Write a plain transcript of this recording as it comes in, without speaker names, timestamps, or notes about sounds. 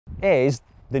Is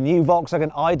the new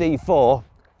Volkswagen ID.4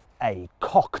 a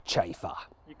cockchafer?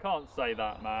 You can't say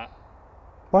that, Matt.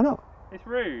 Why not? It's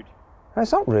rude. No,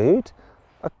 it's not rude.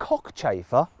 A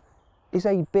cockchafer is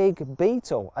a big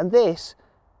Beetle, and this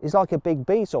is like a big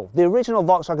Beetle. The original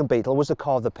Volkswagen Beetle was the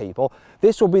car of the people.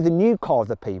 This will be the new car of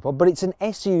the people, but it's an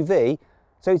SUV,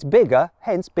 so it's bigger,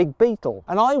 hence Big Beetle.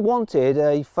 And I wanted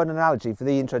a fun analogy for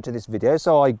the intro to this video,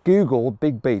 so I googled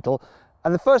Big Beetle,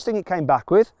 and the first thing it came back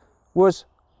with was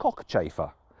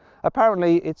cockchafer.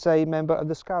 Apparently it's a member of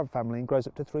the scarab family and grows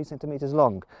up to 3 centimetres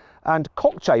long. And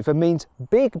cockchafer means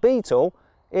big beetle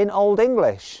in Old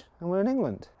English, and we're in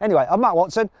England. Anyway, I'm Matt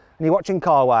Watson and you're watching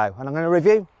Carwow, and I'm going to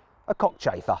review a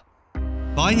cockchafer.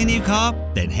 Buying a new car?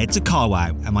 Then head to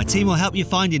Carwow and my team will help you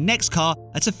find your next car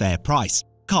at a fair price.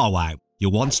 Carwow,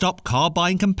 your one-stop car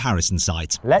buying comparison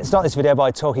site. Let's start this video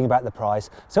by talking about the price.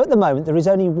 So at the moment there is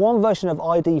only one version of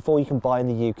ID.4 you can buy in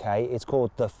the UK. It's called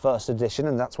the First Edition,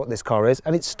 and that's what this car is,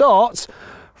 and it starts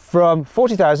from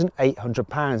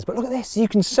 £40,800. But look at this, you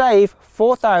can save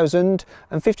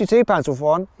 £4,052 with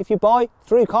one if you buy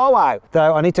through Carwow.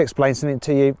 Though I need to explain something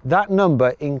to you. That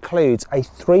number includes a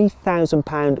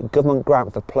 £3,000 government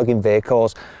grant for plug-in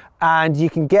vehicles, and you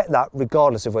can get that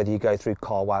regardless of whether you go through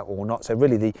Carwow or not. So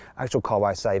really the actual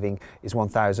Carwow saving is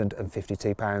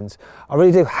 £1,052. I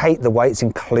really do hate the way it's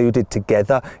included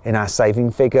together in our saving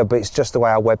figure, but it's just the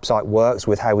way our website works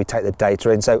with how we take the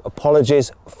data in. So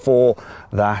apologies for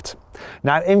that.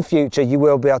 Now in future you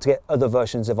will be able to get other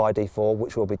versions of ID.4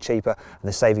 which will be cheaper and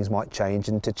the savings might change.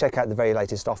 And to check out the very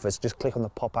latest offers, just click on the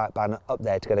pop-out banner up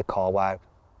there to go to Carwow.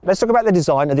 Let's talk about the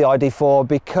design of the ID.4,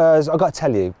 because I've got to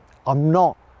tell you, I'm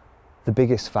not the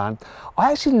biggest fan.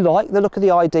 I actually like the look of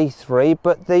the ID.3,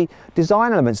 but the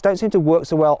design elements don't seem to work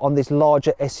so well on this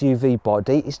larger SUV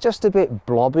body. It's just a bit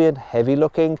blobby and heavy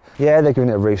looking. Yeah, they're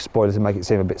giving it a roof spoiler to make it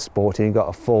seem a bit sporty. You've got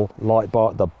a full light bar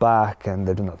at the back, and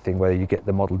they've done that thing where you get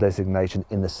the model designation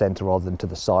in the centre rather than to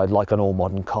the side, like on all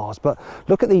modern cars. But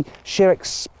look at the sheer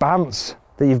expanse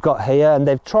that you've got here, and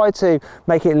they've tried to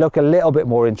make it look a little bit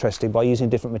more interesting by using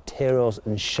different materials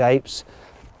and shapes,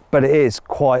 but it is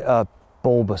quite a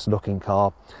bulbous looking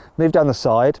car. Move down the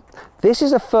side. This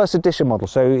is a first edition model,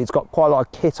 so it's got quite a lot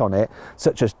of kit on it,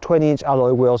 such as 20-inch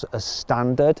alloy wheels as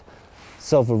standard,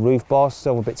 silver roof bars,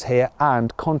 silver bits here,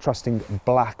 and contrasting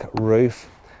black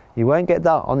roof. You won't get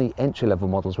that on the entry-level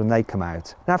models when they come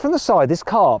out. Now from the side, this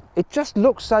car, it just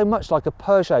looks so much like a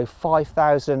Peugeot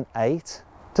 5008,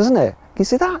 doesn't it? Can you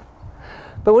see that?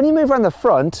 But when you move around the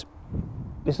front,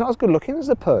 it's not as good looking as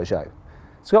the Peugeot.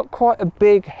 It's got quite a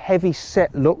big, heavy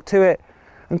set look to it,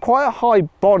 and quite a high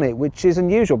bonnet, which is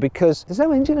unusual because there's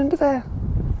no engine under there.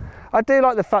 I do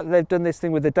like the fact that they've done this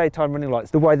thing with the daytime running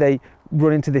lights, the way they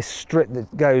run into this strip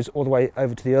that goes all the way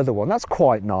over to the other one. That's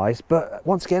quite nice, but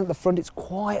once again at the front it's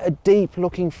quite a deep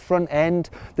looking front end.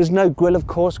 There's no grille of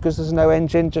course because there's no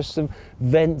engine, just some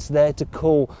vents there to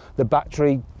cool the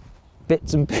battery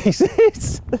bits and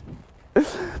pieces.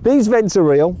 These vents are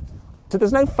real, so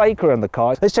there's no faker on the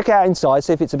car. Let's check it out inside,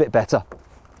 see if it's a bit better.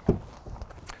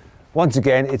 Once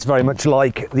again, it's very much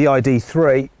like the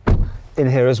ID.3 in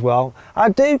here as well. I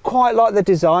do quite like the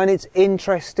design. It's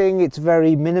interesting, it's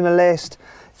very minimalist,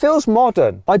 feels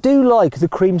modern. I do like the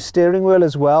cream steering wheel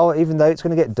as well, even though it's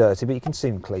going to get dirty, but you can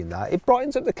soon clean that. It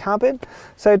brightens up the cabin,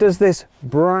 so does this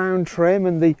brown trim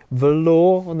and the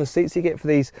velour on the seats you get for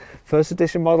these first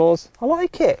edition models. I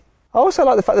like it. I also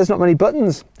like the fact there's not many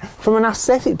buttons. From an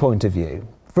aesthetic point of view,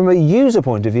 from a user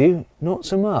point of view, not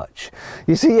so much.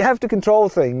 You see, you have to control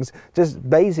things just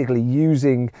basically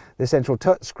using the central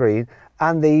touch screen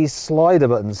and these slider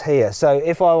buttons here. So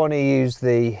if I want to use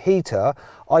the heater,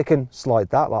 I can slide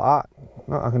that like that.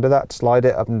 I can do that, slide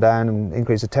it up and down and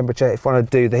increase the temperature. If I want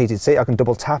to do the heated seat, I can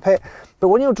double tap it. But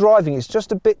when you're driving, it's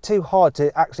just a bit too hard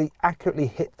to actually accurately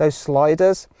hit those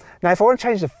sliders. Now, if I want to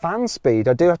change the fan speed,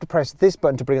 I do have to press this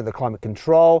button to bring up the climate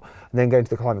control, and then go into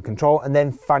the climate control, and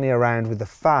then fanning around with the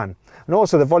fan. And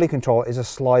also the volume control is a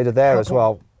slider there as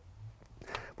well,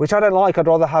 which I don't like. I'd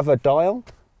rather have a dial.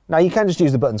 Now, you can just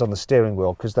use the buttons on the steering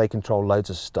wheel because they control loads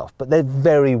of stuff, but they're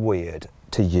very weird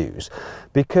to use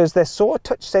because they're sort of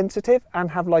touch sensitive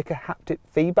and have like a haptic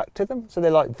feedback to them, so they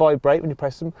like vibrate when you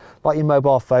press them like your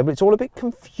mobile phone, but it's all a bit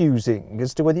confusing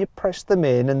as to whether you press them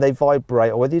in and they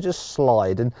vibrate or whether you just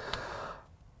slide, and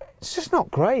it's just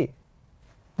not great.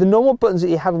 The normal buttons that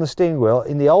you had on the steering wheel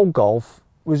in the old Golf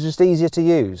was just easier to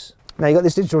use. Now you've got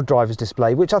this digital driver's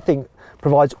display, which I think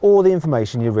provides all the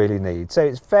information you really need, so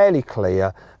it's fairly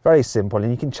clear, very simple,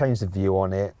 and you can change the view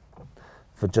on it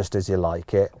for just as you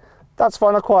like it. That's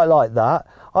fine, I quite like that.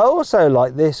 I also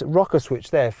like this rocker switch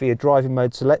there for your driving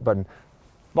mode select button.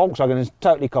 Volkswagen has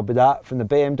totally copied that from the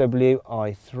BMW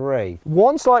i3.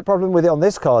 One slight problem with it on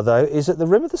this car though is that the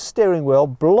rim of the steering wheel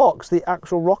blocks the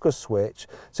actual rocker switch.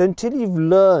 So until you've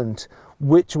learned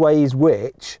which way is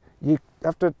which, you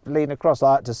have to lean across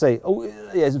like that to see, oh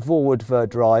yeah, it's forward for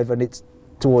drive and it's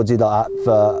towards you like that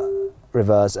for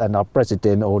reverse, and I'll press it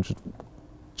in or just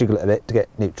jiggle it a bit to get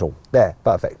neutral. There,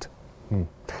 perfect.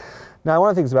 Now, one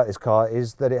of the things about this car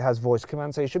is that it has voice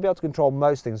command, so you should be able to control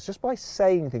most things just by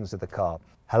saying things to the car.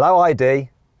 Hello ID.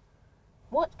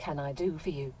 What can I do for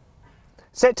you?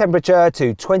 Set temperature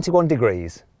to 21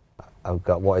 degrees. I've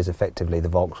got what is effectively the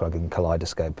Volkswagen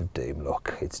kaleidoscope of doom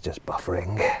look. It's just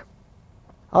buffering.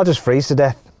 I'll just freeze to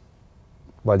death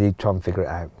while you try and figure it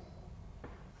out.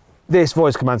 This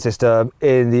voice command system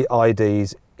in the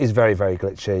IDs is very, very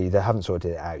glitchy. They haven't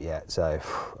sorted it out yet, so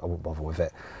I won't bother with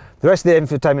it. The rest of the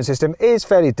infotainment system is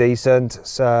fairly decent,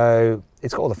 so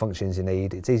it's got all the functions you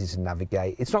need. It's easy to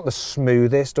navigate. It's not the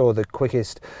smoothest or the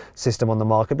quickest system on the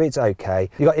market, but it's okay.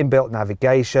 You've got inbuilt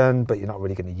navigation, but you're not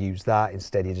really going to use that.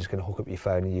 Instead, you're just going to hook up your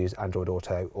phone and use Android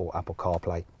Auto or Apple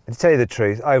CarPlay. And to tell you the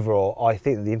truth, overall, I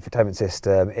think that the infotainment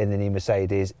system in the new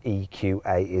Mercedes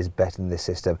EQA is better than this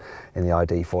system in the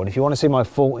ID.4. And if you want to see my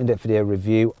full in-depth video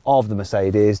review of the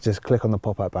Mercedes, just click on the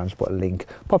pop-up banner, just put a link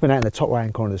popping out in the top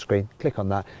right-hand corner of the screen. Click on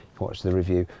that. Watch the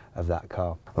review of that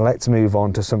car. Let's move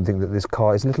on to something that this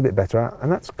car is a little bit better at,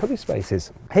 and that's cubby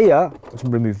spaces. Here, let's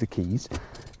remove the keys,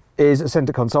 is a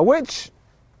centre console, which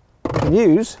you can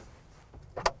use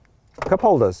cup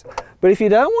holders. But if you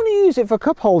don't want to use it for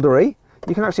cup holdery,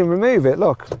 you can actually remove it.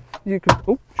 Look, you can,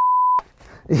 oh,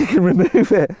 you can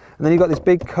remove it, and then you've got this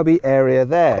big cubby area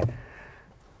there.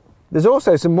 There's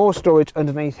also some more storage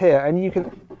underneath here, and you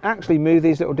can actually move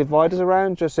these little dividers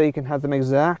around just so you can have them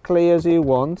exactly as you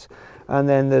want. And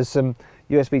then there's some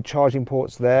USB charging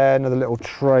ports there, another little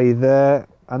tray there,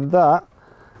 and that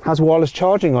has wireless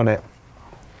charging on it.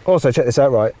 Also, check this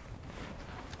out, right?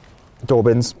 Door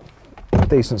bins,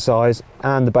 decent size,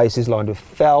 and the base is lined with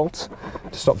felt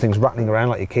to stop things rattling around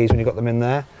like your keys when you've got them in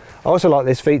there. I also like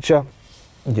this feature.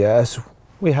 Yes,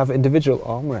 we have individual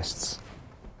armrests.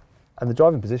 And the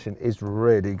driving position is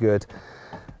really good,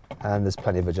 and there's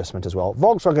plenty of adjustment as well.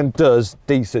 Volkswagen does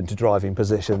decent driving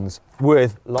positions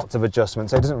with lots of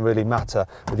adjustments, so it doesn't really matter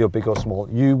whether you're big or small.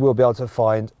 You will be able to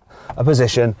find a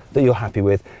position that you're happy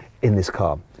with in this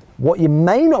car. What you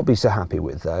may not be so happy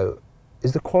with though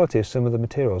is the quality of some of the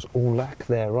materials or lack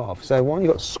thereof. So while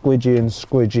you've got squidgy and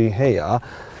squidgy here,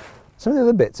 some of the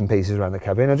other bits and pieces around the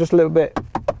cabin are just a little bit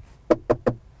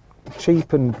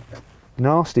cheap and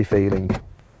nasty feeling,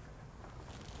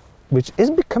 which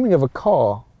isn't becoming of a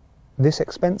car this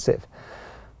expensive.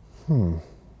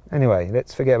 Anyway,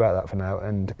 let's forget about that for now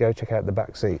and go check out the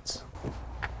back seats.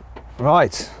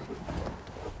 Right.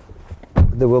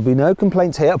 There will be no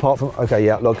complaints here apart from, okay,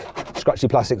 yeah, look, scratchy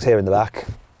plastics here in the back.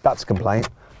 That's a complaint.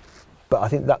 But I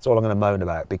think that's all I'm going to moan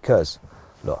about because,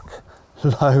 look,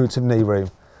 loads of knee room,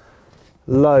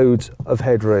 loads of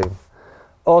headroom.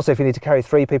 Also, if you need to carry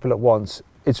 3 people at once,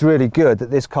 it's really good that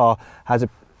this car has a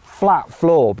flat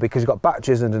floor because you've got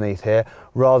batteries underneath here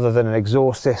rather than an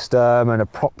exhaust system and a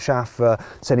prop shaft for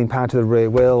sending power to the rear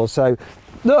wheel. So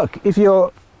look, if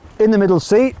you're in the middle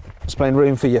seat, there's plenty of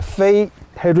room for your feet.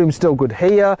 Headroom's still good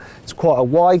here. It's quite a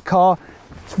wide car.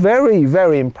 It's very,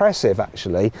 very impressive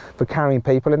actually for carrying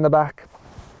people in the back.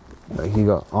 You've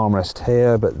got armrest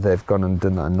here, but they've gone and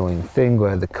done that annoying thing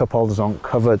where the cup holders aren't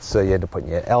covered, so you end up putting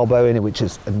your elbow in it, which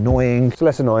is annoying. It's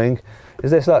less annoying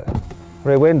is this, look,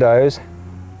 rear windows.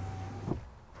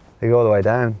 They go all the way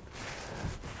down,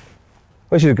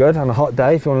 which is good on a hot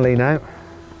day if you want to lean out.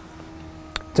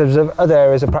 In terms of other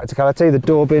areas of practicality, the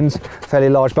door bin's fairly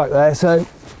large back there, so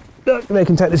look, they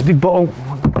can take this big bottle.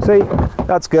 See,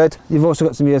 that's good. You've also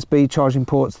got some USB charging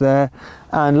ports there,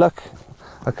 and look,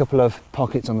 a couple of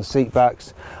pockets on the seat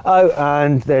backs. Oh,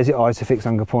 and there's your ISOFIX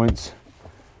anchor points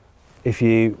if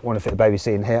you want to fit a baby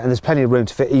seat in here, and there's plenty of room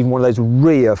to fit even one of those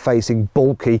rear facing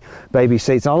bulky baby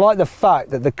seats. And I like the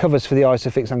fact that the covers for the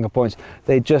ISOFIX anchor points,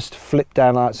 they just flip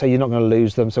down like that, so you're not going to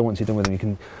lose them. So once you're done with them, you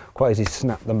can quite easily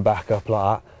snap them back up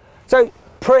like that. So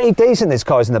pretty decent this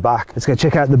car's in the back. Let's go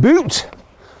check out the boot.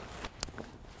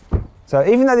 So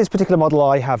even though this particular model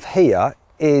I have here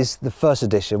is the first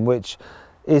edition, which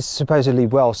is supposedly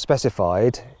well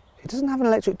specified, it doesn't have an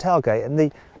electric tailgate, and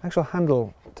the actual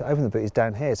handle to open the boot is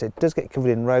down here, so it does get covered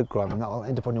in road grime and that will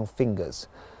end up on your fingers.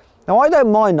 Now I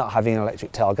don't mind not having an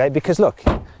electric tailgate because look,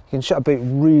 you can shut a boot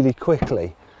really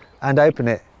quickly and open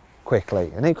it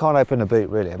quickly, and you can't open a boot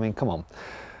really, I mean come on.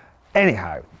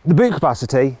 Anyhow, the boot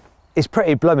capacity is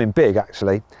pretty blooming big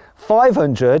actually.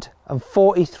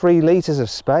 543 litres of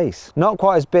space. Not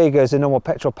quite as big as a normal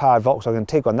petrol-powered Volkswagen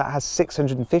Tiguan. That has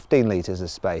 615 litres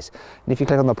of space. And if you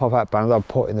click on the pop-out banner that I'll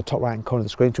put in the top right-hand corner of the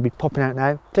screen, it should be popping out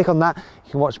now. Click on that,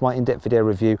 you can watch my in-depth video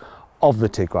review of the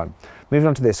Tiguan. Moving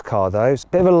on to this car though, it's a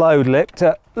bit of a load lip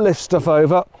to lift stuff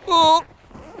over. Oh,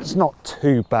 it's not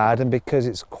too bad, and because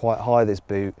it's quite high, this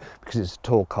boot, because it's a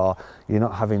tall car, you're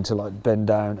not having to like bend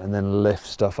down and then lift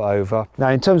stuff over. Now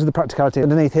in terms of the practicality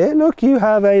underneath here, look, you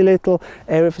have a little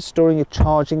area for storing your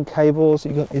charging cables.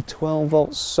 You've got your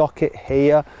 12-volt socket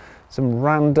here, some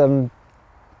random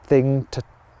thing to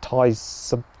tie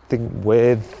something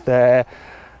with there.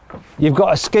 You've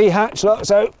got a ski hatch, look,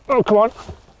 so, oh come on,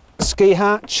 ski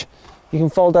hatch. You can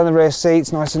fold down the rear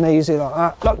seats nice and easy like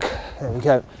that. Look, there we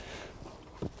go.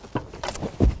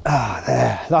 Ah,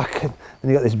 there, look, and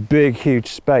you've got this big, huge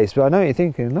space. But I know what you're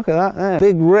thinking, look at that there.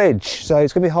 Big ridge, so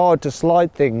it's going to be hard to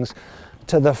slide things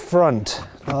to the front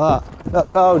like that. Look,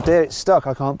 oh dear, it's stuck.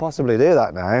 I can't possibly do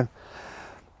that now.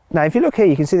 Now, if you look here,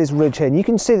 you can see this ridge here, and you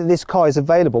can see that this car is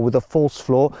available with a false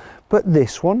floor, but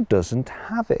this one doesn't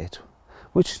have it,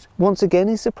 which once again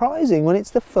is surprising when it's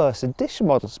the first edition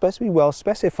model. It's supposed to be well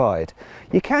specified.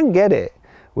 You can get it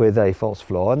with a false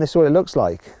floor, and this is what it looks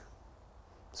like.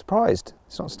 Surprised.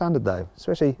 It's not standard though,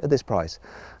 especially at this price.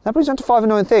 That brings on to 5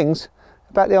 annoying things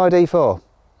about the ID.4.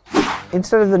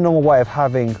 Instead of the normal way of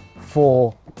having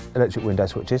 4 electric window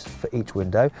switches for each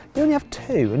window, you only have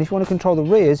 2. And if you want to control the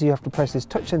rears, you have to press this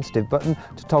touch sensitive button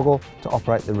to toggle to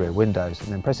operate the rear windows,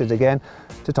 and then press it again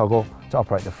to toggle to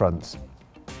operate the fronts.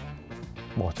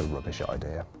 What a rubbish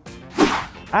idea.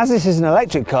 As this is an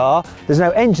electric car, there's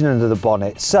no engine under the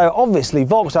bonnet, so obviously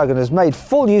Volkswagen has made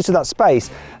full use of that space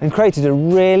and created a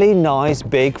really nice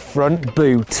big front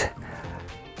boot.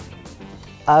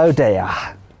 Oh dear,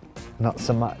 not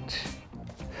so much.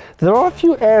 There are a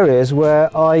few areas where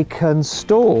I can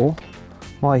store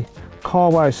my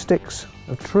carwow sticks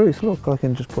of truth. Look, I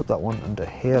can just put that one under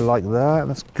here like that,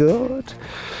 that's good.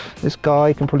 This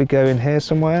guy can probably go in here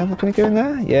somewhere. Can he go in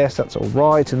there? Yes, that's all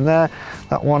right in there.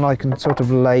 That one I can sort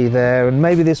of lay there, and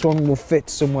maybe this one will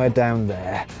fit somewhere down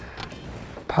there.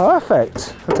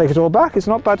 Perfect. I'll take it all back. It's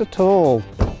not bad at all.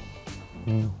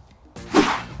 In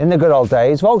the good old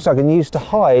days, Volkswagen used to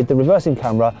hide the reversing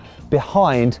camera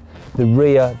behind the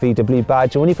rear VW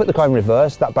badge, and when you put the car in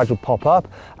reverse, that badge would pop up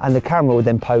and the camera would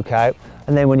then poke out,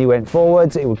 and then when you went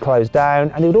forwards it would close down,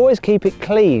 and it would always keep it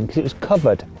clean because it was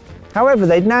covered. However,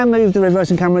 they've now moved the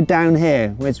reversing camera down here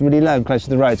where it's really low and close to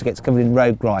the road, so it gets covered in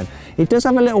road grime. It does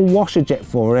have a little washer jet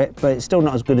for it, but it's still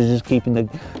not as good as just keeping the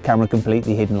camera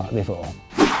completely hidden like before.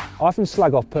 I often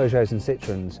slag off Peugeots and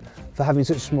Citroens for having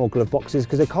such small glove boxes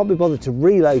because they can't be bothered to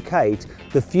relocate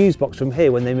the fuse box from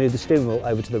here when they move the steering wheel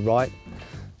over to the right.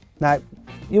 Now,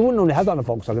 you wouldn't normally have that on a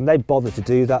Volkswagen, they'd bother to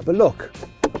do that, but look,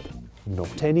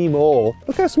 not anymore.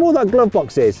 Look how small that glove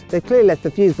box is. They've clearly left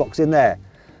the fuse box in there.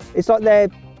 It's like they're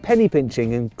penny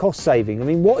pinching and cost saving. I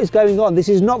mean, what is going on? This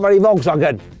is not very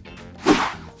Volkswagen.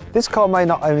 This car may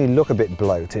not only look a bit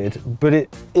bloated, but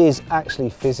it is actually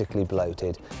physically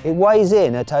bloated. It weighs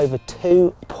in at over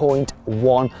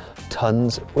 2.1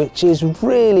 tons, which is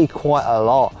really quite a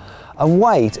lot. And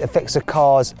weight affects a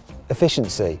car's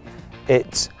efficiency,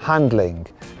 its handling,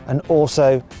 and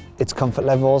also its comfort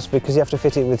levels, because you have to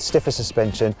fit it with stiffer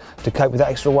suspension to cope with that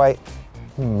extra weight.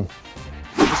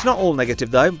 It's not all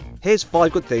negative though. Here's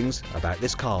 5 good things about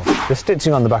this car. The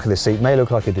stitching on the back of this seat may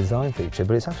look like a design feature,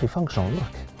 but it's actually functional. Look,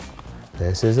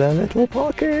 this is a little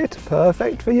pocket,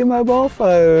 perfect for your mobile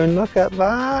phone. Look at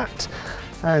that.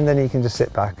 And then you can just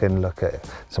sit back and look at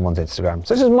someone's Instagram,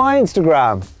 such as my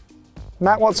Instagram,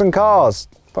 Matt Watson Cars.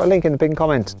 Put a link in the pinned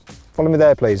comment. Follow me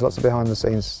there, please. Lots of behind the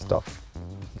scenes stuff.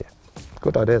 Yeah,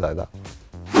 good idea though, that.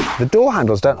 The door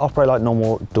handles don't operate like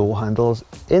normal door handles.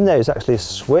 In there is actually a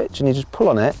switch, and you just pull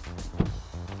on it,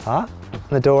 and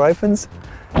the door opens.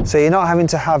 So you're not having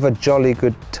to have a jolly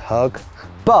good tug,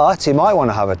 but you might want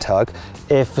to have a tug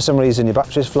if for some reason your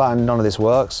battery's flat and none of this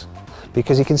works,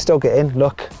 because you can still get in.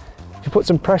 Look, if you put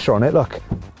some pressure on it, look,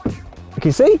 you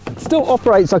can see it still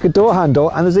operates like a door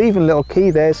handle, and there's even a little key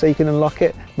there so you can unlock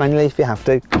it manually if you have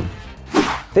to.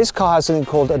 This car has something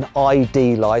called an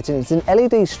ID light, and it's an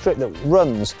LED strip that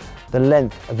runs the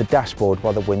length of the dashboard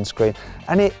by the windscreen,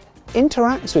 and it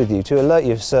interacts with you to alert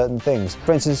you of certain things.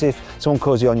 For instance, if someone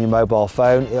calls you on your mobile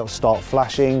phone, it'll start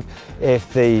flashing.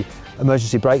 If the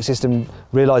emergency brake system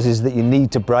realises that you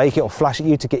need to brake, it'll flash at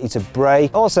you to get you to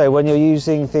brake. Also, when you're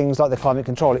using things like the climate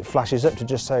control, it flashes up to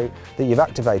just so that you've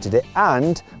activated it,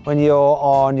 and when you're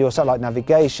on your satellite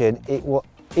navigation, it will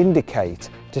indicate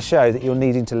to show that you're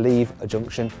needing to leave a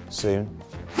junction soon.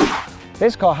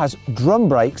 This car has drum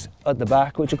brakes at the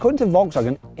back, which according to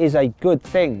Volkswagen is a good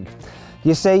thing.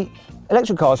 You see,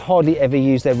 electric cars hardly ever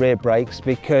use their rear brakes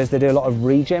because they do a lot of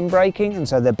regen braking, and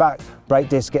so their back brake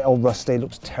discs get all rusty,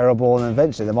 looks terrible, and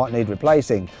eventually they might need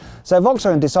replacing. So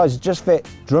Volkswagen decided to just fit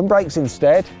drum brakes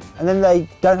instead, and then they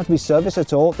don't have to be serviced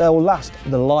at all. They'll last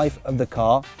the life of the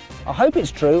car. I hope it's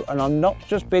true and I'm not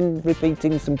just been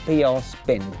repeating some PR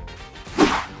spin.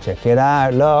 Check it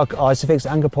out, look, Isofix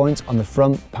anchor points on the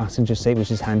front passenger seat, which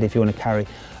is handy if you want to carry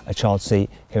a child seat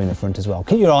here in the front as well.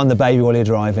 Keep your eye on the baby while you're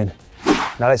driving.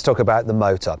 Now let's talk about the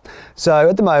motor. So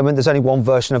at the moment there's only one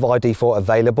version of ID.4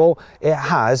 available. It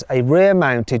has a rear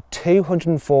mounted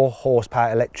 204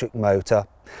 horsepower electric motor.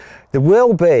 There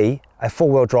will be a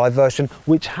four-wheel drive version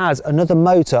which has another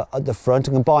motor at the front,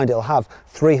 and combined it'll have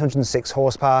 306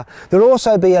 horsepower. There'll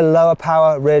also be a lower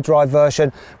power rear drive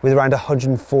version with around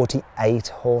 148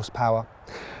 horsepower.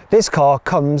 This car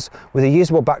comes with a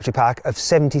usable battery pack of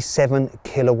 77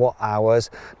 kilowatt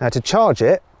hours. Now to charge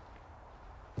it,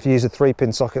 if you use a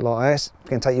 3-pin socket like this, it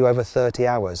can take you over 30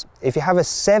 hours. If you have a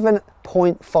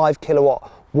 7.5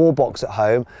 kilowatt wall box at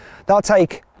home, that'll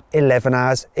take 11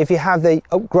 hours. If you have the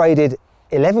upgraded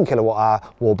 11 kilowatt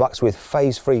hour wall box with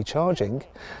phase-free charging,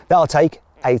 that'll take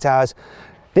 8 hours.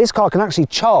 This car can actually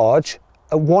charge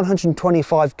at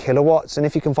 125 kilowatts, and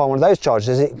if you can find one of those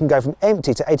chargers, it can go from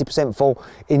empty to 80% full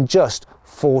in just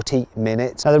 40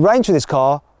 minutes. Now the range for this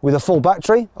car with a full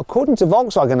battery, according to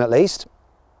Volkswagen at least,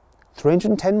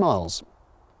 310 miles,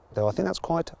 though I think that's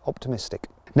quite optimistic.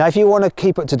 Now if you want to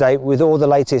keep up to date with all the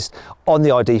latest on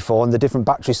the ID.4 and the different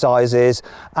battery sizes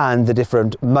and the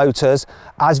different motors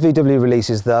as VW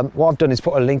releases them, what I've done is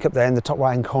put a link up there in the top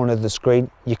right hand corner of the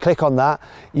screen. You click on that,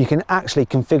 you can actually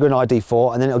configure an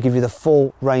ID.4, and then it'll give you the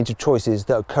full range of choices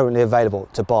that are currently available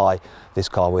to buy this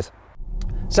car with.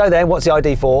 So then, what's the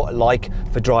ID.4 like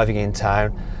for driving in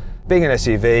town? Being an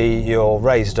SUV, you're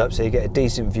raised up so you get a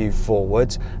decent view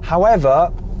forwards.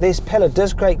 However, this pillar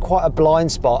does create quite a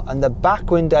blind spot, and the back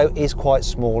window is quite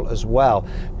small as well,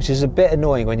 which is a bit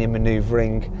annoying when you're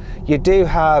manoeuvring. You do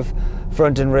have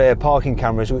front and rear parking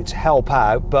cameras which help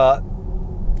out, but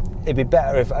it'd be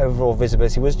better if overall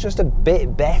visibility was just a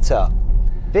bit better.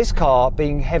 This car,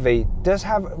 being heavy, does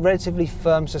have relatively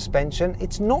firm suspension.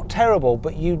 It's not terrible,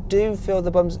 but you do feel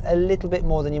the bumps a little bit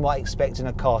more than you might expect in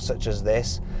a car such as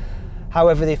this.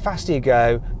 However, the faster you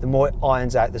go, the more it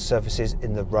irons out the surfaces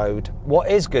in the road. What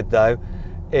is good though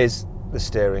is the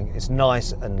steering. It's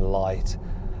nice and light.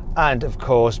 And of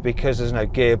course, because there's no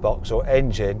gearbox or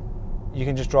engine, you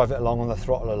can just drive it along on the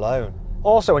throttle alone.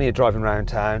 Also, when you're driving around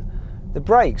town, the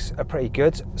brakes are pretty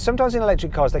good. Sometimes in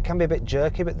electric cars they can be a bit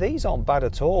jerky, but these aren't bad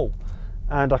at all.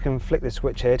 And I can flick the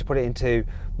switch here to put it into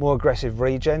more aggressive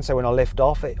regen, so when I lift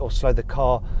off it will slow the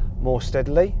car more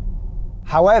steadily.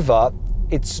 However,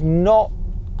 it's not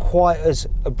quite as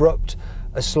abrupt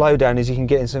a slowdown as you can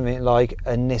get in something like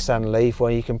a Nissan Leaf,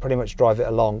 where you can pretty much drive it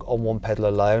along on one pedal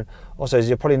alone. Also, as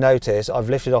you'll probably notice, I've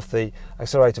lifted off the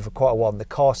accelerator for quite a while. The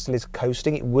car still is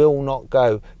coasting. It will not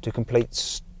go to complete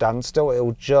standstill. It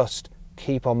will just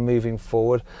keep on moving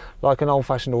forward like an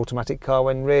old-fashioned automatic car,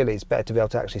 when really it's better to be able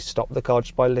to actually stop the car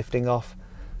just by lifting off.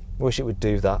 Wish it would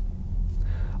do that.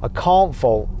 I can't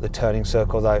fault the turning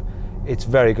circle though. It's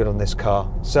very good on this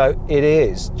car. So it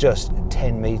is just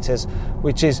 10 meters,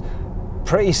 which is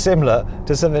pretty similar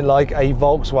to something like a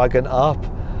Volkswagen Up.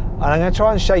 And I'm going to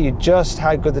try and show you just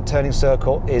how good the turning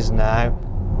circle is now.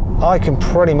 I can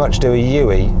pretty much do a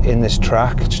U-E in this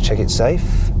track to check it's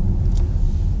safe.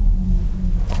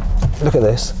 Look at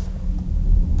this.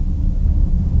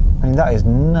 I mean, that is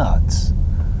nuts.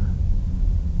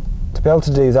 To be able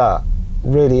to do that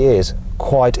really is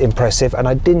quite impressive, and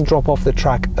I didn't drop off the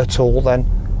track at all then.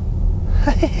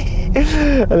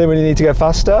 And then when you need to go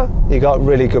faster, you got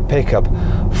really good pickup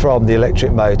from the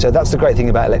electric motor. That's the great thing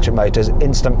about electric motors,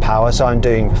 instant power. So I'm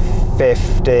doing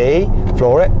 50,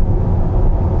 floor it.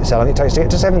 This is how long it takes to get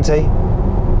to 70.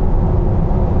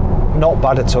 Not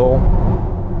bad at all.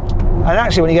 And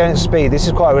actually, when you're going at speed, this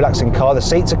is quite a relaxing car. The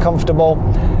seats are comfortable.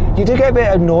 You do get a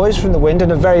bit of noise from the wind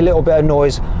and a very little bit of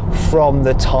noise from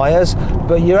the tyres,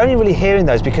 but you're only really hearing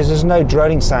those because there's no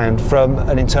droning sound from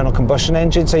an internal combustion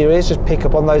engine, so your ears just pick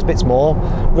up on those bits more.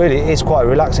 Really, it is quite a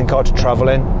relaxing car to travel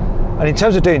in. And in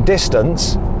terms of doing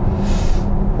distance,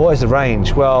 what is the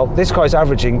range? Well, this car is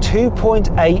averaging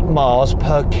 2.8 miles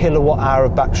per kilowatt hour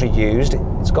of battery used.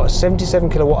 It's got a 77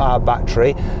 kilowatt hour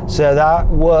battery, so that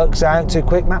works out to,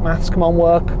 quick maths, come on,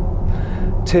 work,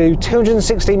 to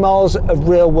 260 miles of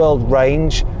real world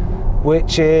range,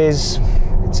 which is,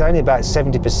 it's only about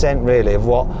 70% really of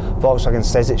what Volkswagen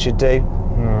says it should do.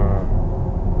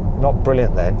 Not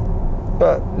brilliant then,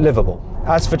 but livable.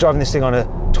 As for driving this thing on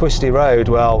a twisty road,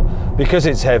 well, because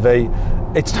it's heavy,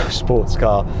 it's no sports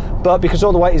car, but because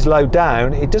all the weight is low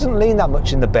down, it doesn't lean that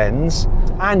much in the bends,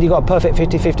 and you've got a perfect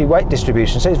 50-50 weight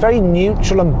distribution, so it's very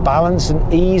neutral and balanced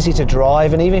and easy to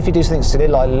drive. And even if you do something silly,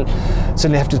 like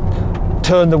suddenly have to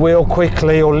turn the wheel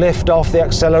quickly or lift off the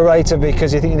accelerator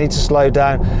because you think you need to slow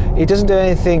down, it doesn't do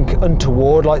anything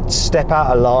untoward like step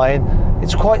out of line.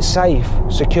 It's quite safe,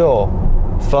 secure.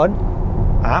 Fun?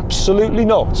 Absolutely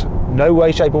not. No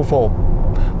way, shape or form.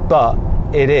 But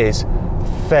it is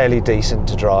fairly decent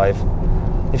to drive.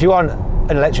 If you want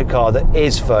an electric car that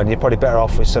is fun, you're probably better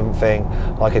off with something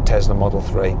like a Tesla Model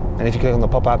 3. And if you click on the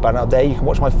pop-out banner up there, you can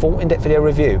watch my full in-depth video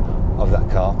review of that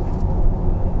car.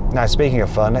 Now, speaking of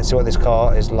fun, let's see what this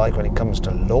car is like when it comes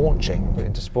to launching. Put it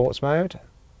into sports mode,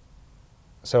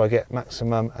 so I get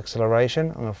maximum acceleration.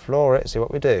 I'm going to floor it, see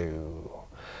what we do.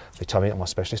 Be timing up my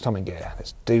specialist timing gear.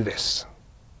 Let's do this.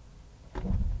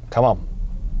 Come on.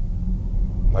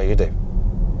 What are you going to do?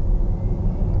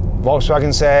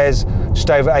 Volkswagen says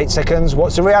just over 8 seconds.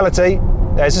 What's the reality?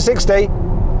 There's a 60.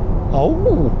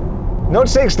 Oh, not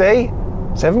 60.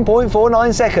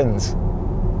 7.49 seconds.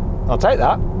 I'll take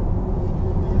that.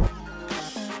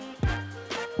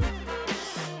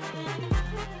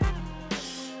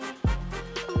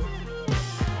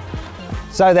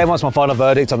 So then, what's my final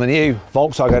verdict on the new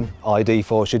Volkswagen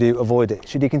ID.4? Should you avoid it?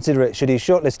 Should you consider it? Should you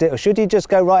shortlist it? Or should you just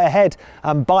go right ahead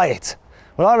and buy it?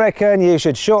 Well, I reckon you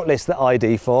should shortlist the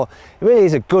ID.4. It really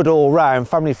is a good all-round,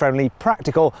 family-friendly,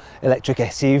 practical electric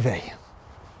SUV.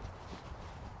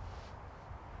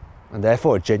 And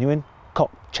therefore a genuine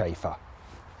cockchafer.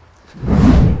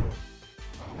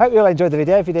 Hope you all enjoyed the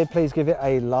video. If you did, please give it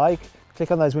a like. Click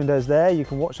on those windows there. You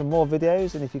can watch some more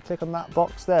videos. And if you click on that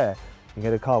box there, you can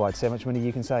go to carwow to see how much money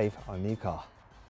you can save on a new car.